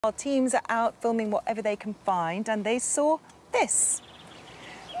Our teams are out filming whatever they can find, and they saw this.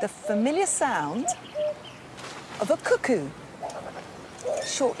 The familiar sound of a cuckoo.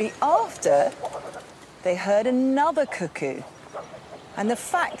 Shortly after, they heard another cuckoo. And the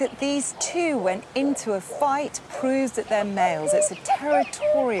fact that these two went into a fight proves that they're males. It's a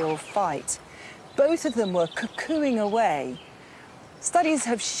territorial fight. Both of them were cuckooing away. Studies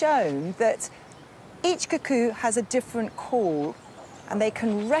have shown that each cuckoo has a different call, and they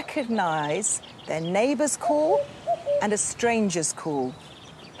can recognise their neighbour's call and a stranger's call.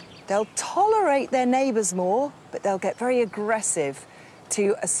 They'll tolerate their neighbours more, but they'll get very aggressive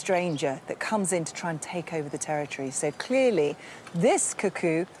to a stranger that comes in to try and take over the territory. So clearly, this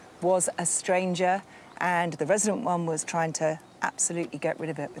cuckoo was a stranger, and the resident one was trying to absolutely get rid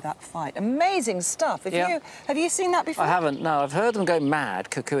of it with that fight. Amazing stuff. Have you seen that before? I haven't, no. I've heard them go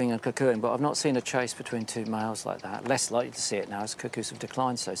mad, cuckooing and cuckooing, but I've not seen a chase between two males like that. Less likely to see it now as cuckoos have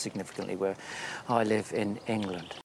declined so significantly where I live in England.